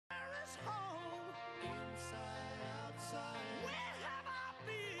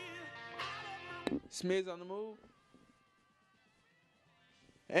Smith's on the move.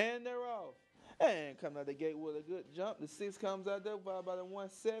 And they're off. And coming out the gate with a good jump. The 6 comes out there followed by the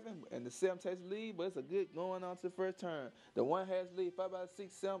 1-7. And the 7 takes the lead, but it's a good going on to the first turn. The 1 has the lead, followed by the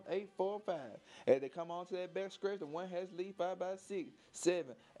 6, 7, 8, 4, 5. As they come on to that back stretch, the 1 has the lead, followed by the 6,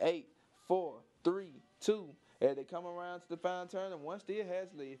 7, 8, 4, 3, 2. As they come around to the final turn, the 1 still has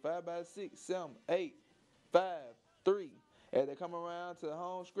the lead, followed by the 6, 7, 8, 5, 3. As they come around to the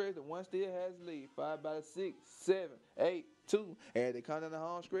home stretch, the 1 still has the lead, followed by the 6, 7, 8, 2. As they come down the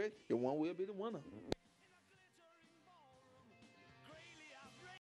home stretch, the 1 will be the winner.